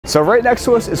So right next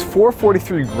to us is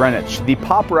 443 Greenwich, the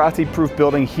paparazzi-proof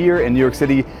building here in New York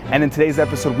City. And in today's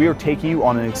episode, we are taking you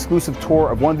on an exclusive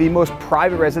tour of one of the most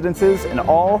private residences in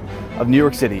all of New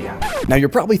York City. Now you're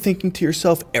probably thinking to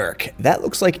yourself, Eric, that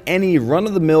looks like any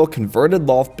run-of-the-mill converted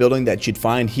loft building that you'd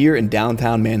find here in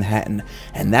downtown Manhattan.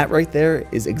 And that right there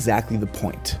is exactly the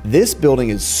point. This building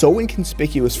is so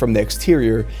inconspicuous from the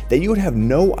exterior that you would have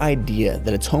no idea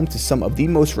that it's home to some of the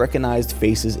most recognized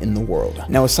faces in the world.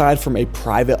 Now aside from a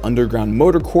private underground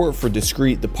motor court for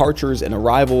discreet departures and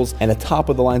arrivals and a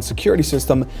top-of-the-line security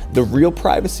system, the real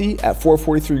privacy at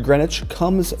 443 Greenwich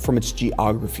comes from its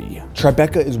geography.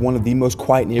 Tribeca is one of the most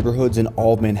quiet neighborhoods in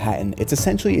all of Manhattan. It's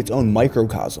essentially its own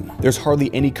microcosm. There's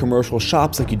hardly any commercial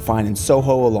shops like you'd find in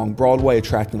Soho along Broadway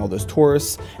attracting all those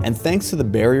tourists, and thanks to the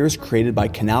barriers created by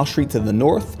Canal Street to the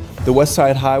north, the West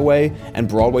Side Highway, and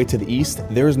Broadway to the east,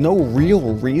 there is no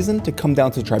real reason to come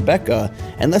down to Tribeca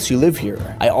unless you live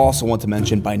here. I also want to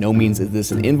mention, by no means is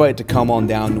this an invite to come on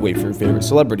down and wait for your favorite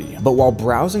celebrity. But while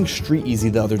browsing Street Easy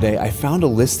the other day, I found a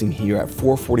listing here at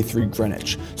 443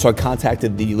 Greenwich. So I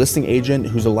contacted the listing agent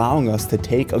who's allowing us to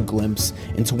take a glimpse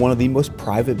into one of the most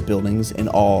private buildings in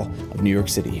all of New York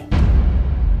City.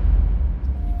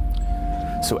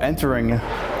 So entering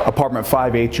apartment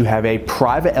 5H, you have a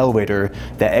private elevator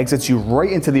that exits you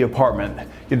right into the apartment.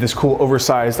 You have this cool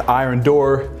oversized iron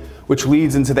door, which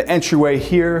leads into the entryway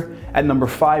here at number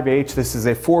 5H. This is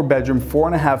a 4-bedroom,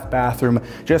 4.5 bathroom,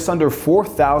 just under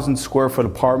 4,000 square foot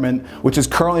apartment, which is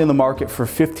currently in the market for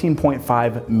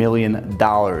 $15.5 million.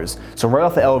 So right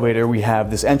off the elevator, we have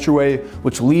this entryway,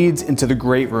 which leads into the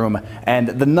great room. And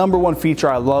the number one feature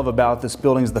I love about this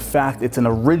building is the fact it's an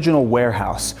original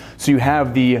warehouse. So you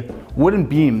have the wooden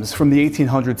beams from the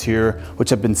 1800s here, which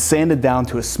have been sanded down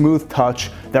to a smooth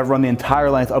touch that run the entire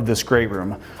length of this great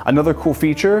room. Another cool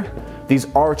feature, these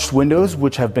arched windows,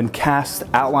 which have been cast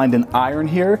outlined in iron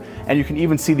here, and you can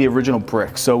even see the original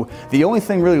brick. So the only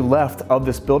thing really left of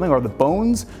this building are the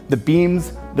bones, the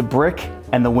beams, the brick,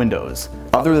 and the windows.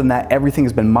 Other than that, everything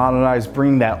has been modernized,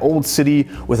 bringing that old city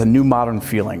with a new modern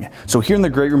feeling. So here in the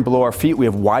great room below our feet, we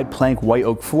have wide plank white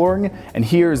oak flooring, and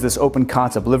here is this open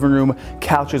concept living room,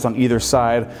 couches on either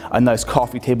side, a nice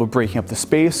coffee table breaking up the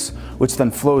space, which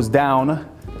then flows down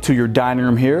to your dining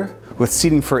room here with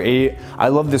seating for 8. I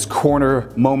love this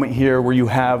corner moment here where you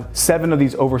have 7 of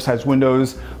these oversized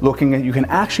windows looking at, you can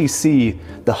actually see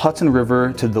the Hudson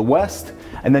River to the west,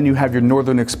 and then you have your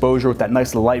northern exposure with that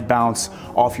nice light bounce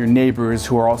off your neighbors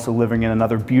who are also living in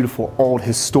another beautiful old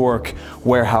historic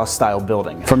warehouse style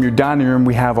building. From your dining room,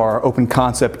 we have our open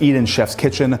concept Eden Chef's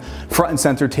Kitchen. Front and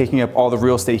center, taking up all the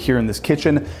real estate here in this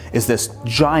kitchen, is this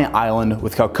giant island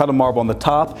with Calacatta marble on the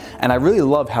top. And I really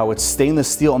love how it's stainless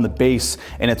steel on the base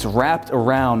and it's wrapped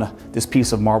around this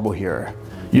piece of marble here.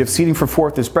 You have seating for 4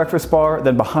 at this breakfast bar,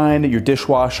 then behind your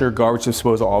dishwasher, garbage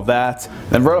disposal, all of that.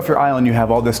 Then right off your island, you have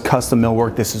all this custom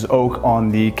millwork. This is oak on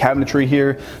the cabinetry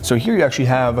here. So here you actually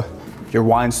have your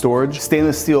wine storage,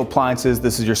 stainless steel appliances.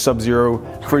 This is your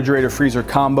Subzero refrigerator freezer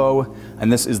combo.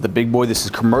 And this is the big boy, this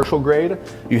is commercial grade.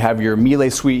 You have your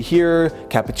Miele suite here,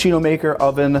 cappuccino maker,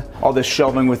 oven, all this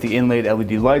shelving with the inlaid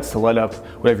LED lights to light up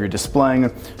whatever you're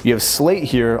displaying. You have slate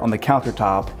here on the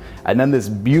countertop, and then this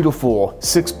beautiful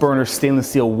 6-burner stainless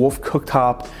steel Wolf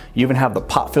cooktop. You even have the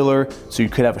pot filler, so you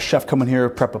could have a chef come in here,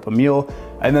 prep up a meal.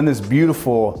 And then this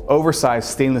beautiful oversized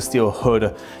stainless steel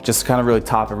hood, just to kind of really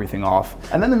top everything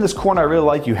off. And then in this corner I really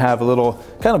like, you have a little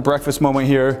kind of breakfast moment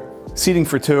here, seating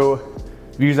for 2.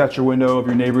 Views out your window of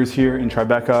your neighbors here in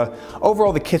Tribeca.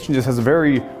 Overall, the kitchen just has a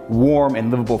very warm and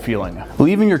livable feeling.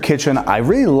 Leaving your kitchen, I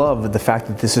really love the fact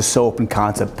that this is so open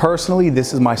concept. Personally,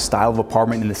 this is my style of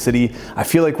apartment in the city. I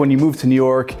feel like when you move to New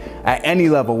York, at any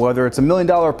level, whether it's $1 million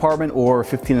apartment or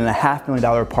 $15.5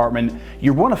 million apartment,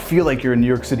 you want to feel like you're in New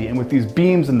York City. And with these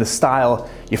beams and the style,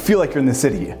 you feel like you're in the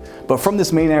city. But from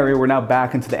this main area, we're now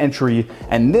back into the entry,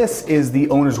 and this is the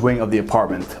owner's wing of the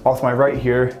apartment. Off to my right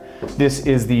here, this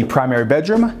is the primary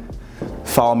bedroom.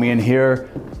 Follow me in here.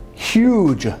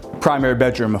 Huge primary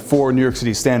bedroom for New York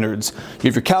City standards. You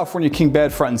have your California king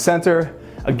bed front and center.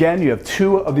 Again, you have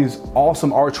 2 of these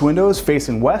awesome arch windows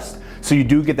facing west, so you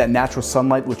do get that natural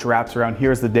sunlight which wraps around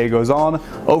here as the day goes on.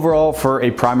 Overall, for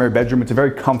a primary bedroom, it's a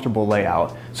very comfortable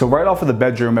layout. So right off of the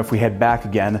bedroom, if we head back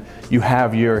again, you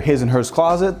have your his and hers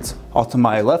closet off to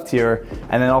my left here,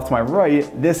 and then off to my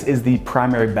right, this is the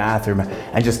primary bathroom.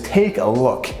 And just take a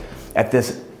look at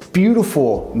this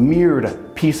beautiful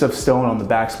mirrored piece of stone on the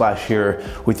backsplash here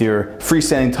with your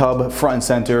freestanding tub front and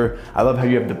center. I love how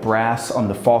you have the brass on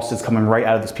the faucets coming right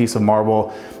out of this piece of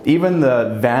marble. Even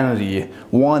the vanity,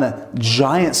 one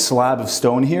giant slab of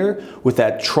stone here with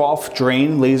that trough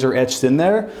drain laser etched in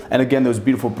there. And again, those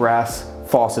beautiful brass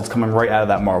faucets coming right out of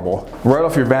that marble. Right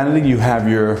off your vanity, you have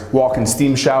your walk-in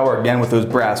steam shower, again with those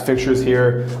brass fixtures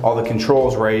here, all the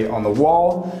controls right on the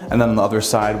wall, and then on the other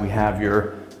side we have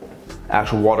your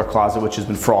actual water closet, which has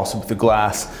been frosted with the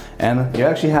glass, and you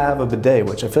actually have a bidet,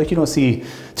 which I feel like you don't see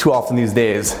too often these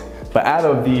days. But out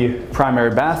of the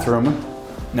primary bathroom,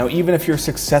 now even if you're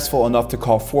successful enough to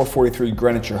call 443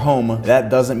 Greenwich your home, that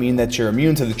doesn't mean that you're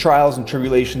immune to the trials and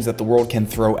tribulations that the world can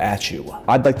throw at you.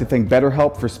 I'd like to thank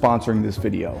BetterHelp for sponsoring this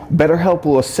video. BetterHelp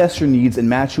will assess your needs and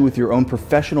match you with your own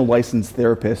professional licensed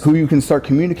therapist who you can start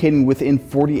communicating within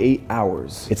 48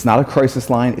 hours. It's not a crisis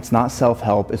line, it's not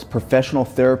self-help, it's professional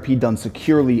therapy done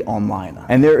securely online.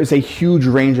 And there is a huge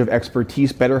range of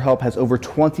expertise. BetterHelp has over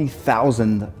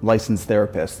 20,000 licensed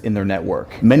therapists in their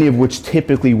network, many of which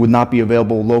typically would not be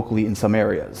available locally in some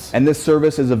areas. And this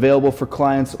service is available for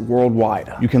clients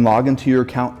worldwide. You can log into your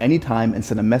account anytime and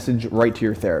send a message right to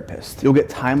your therapist. You'll get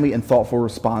timely and thoughtful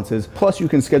responses, plus you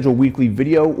can schedule weekly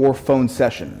video or phone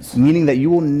sessions, meaning that you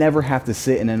will never have to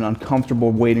sit in an uncomfortable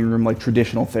waiting room like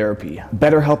traditional therapy.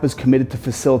 BetterHelp is committed to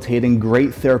facilitating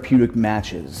great therapeutic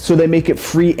matches, so they make it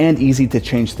free and easy to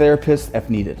change therapists if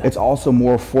needed. It's also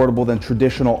more affordable than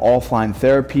traditional offline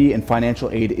therapy, and financial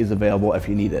aid is available if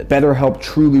you need it. BetterHelp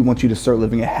truly wants you to start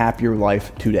living a happier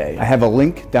life today. I have a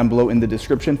link down below in the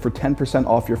description for 10%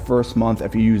 off your first month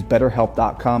if you use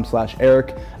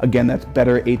betterhelp.com/Erik. Again, that's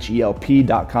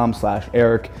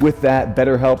betterhelp.com/Erik. With that,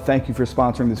 BetterHelp, thank you for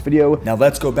sponsoring this video. Now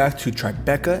let's go back to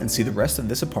Tribeca and see the rest of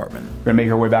this apartment. We're gonna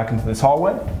make our way back into this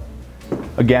hallway.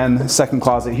 Again, second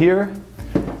closet here.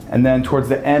 And then towards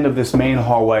the end of this main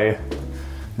hallway,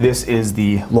 this is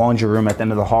the laundry room at the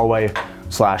end of the hallway /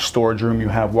 storage room. You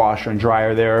have washer and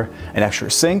dryer there, an extra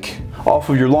sink. Off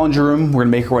of your laundry room, we're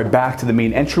gonna make our way back to the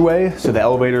main entryway. So the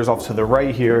elevator is off to the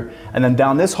right here. And then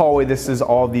down this hallway, this is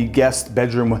all the guest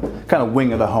bedroom kind of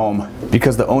wing of the home.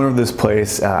 Because the owner of this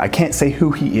place, I can't say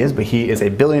who he is, but he is a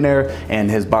billionaire and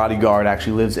his bodyguard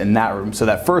actually lives in that room. So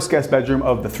that first guest bedroom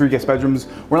of the 3 guest bedrooms,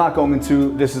 we're not going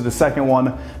into. This is the second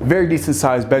one. Very decent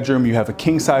sized bedroom. You have a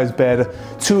king size bed,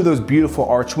 2 of those beautiful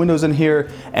arch windows in here,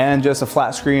 and just a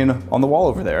flat screen on the wall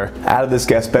over there. Out of this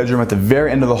guest bedroom at the very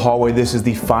end of the hallway, this is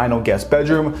the final guest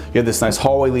bedroom. You have this nice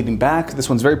hallway leading back. This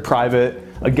one's very private.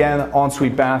 Again,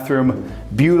 ensuite bathroom,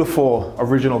 beautiful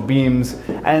original beams.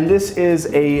 And this is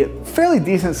a fairly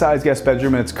decent sized guest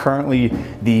bedroom, and it's currently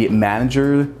the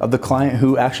manager of the client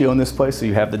who actually owned this place. So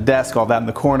you have the desk, all that in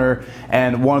the corner,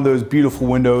 and one of those beautiful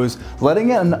windows, letting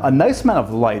in a nice amount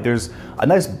of light. There's a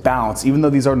nice bounce. Even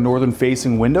though these are northern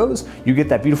facing windows, you get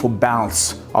that beautiful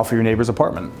bounce off of your neighbor's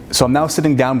apartment. So I'm now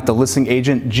sitting down with the listing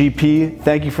agent, GP.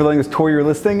 Thank you for letting us tour your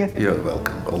listing. You're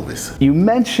welcome, always. You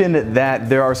mentioned that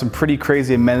there are some pretty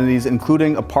crazy amenities,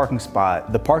 including a parking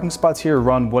spot. The parking spots here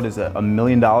run, what is it, $1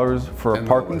 million for a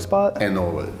parking spot? And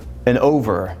over. And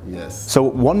over. Yes.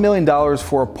 So $1 million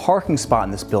for a parking spot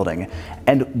in this building.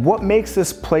 And what makes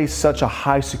this place such a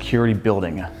high security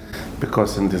building?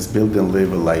 Because in this building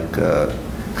live like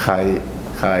high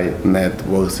net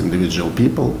worth individual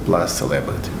people plus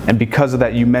celebrity. And because of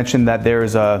that, you mentioned that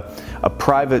there's a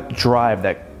private drive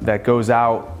that goes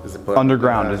out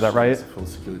underground, garage, is that right? Full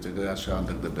security garage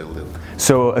under the building.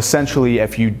 So essentially,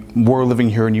 if you were living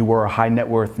here and you were a high net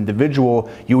worth individual,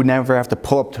 you would never have to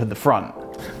pull up to the front.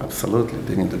 Absolutely,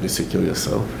 they need to be secure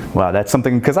yourself. Wow, that's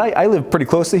something, because I live pretty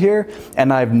close to here,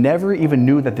 and I've never even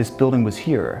knew that this building was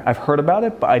here. I've heard about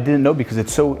it, but I didn't know because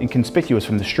it's so inconspicuous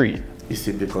from the street. You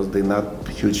see, because they're not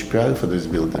huge PR for this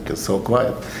building, it's so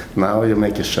quiet. Now you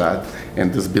make a shot,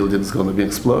 and this building is going to be an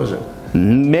explosion.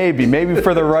 Maybe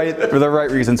for the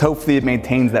right reasons. Hopefully it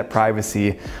maintains that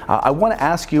privacy. I want to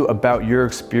ask you about your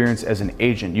experience as an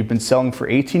agent. You've been selling for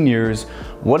 18 years.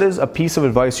 What is a piece of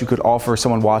advice you could offer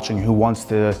someone watching who wants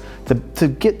to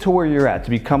get to where you're at, to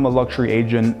become a luxury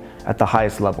agent at the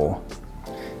highest level?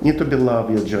 You need to love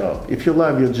your job. If you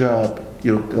love your job,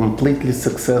 you're completely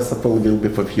successful will be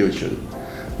for future.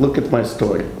 Look at my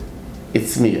story.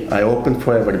 It's me. I open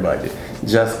for everybody.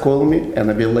 Just call me and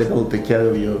I will be able to take care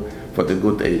of you for the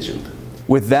good agent.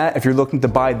 With that, if you're looking to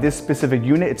buy this specific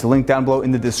unit, it's linked down below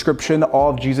in the description.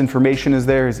 All of G's information is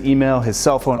there, his email, his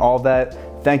cell phone, all that.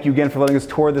 Thank you again for letting us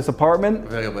tour this apartment.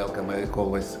 Very welcome, Erik,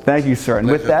 always. Thank you, sir. And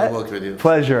with that, to work with you.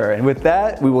 Pleasure. And with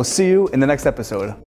that, we will see you in the next episode.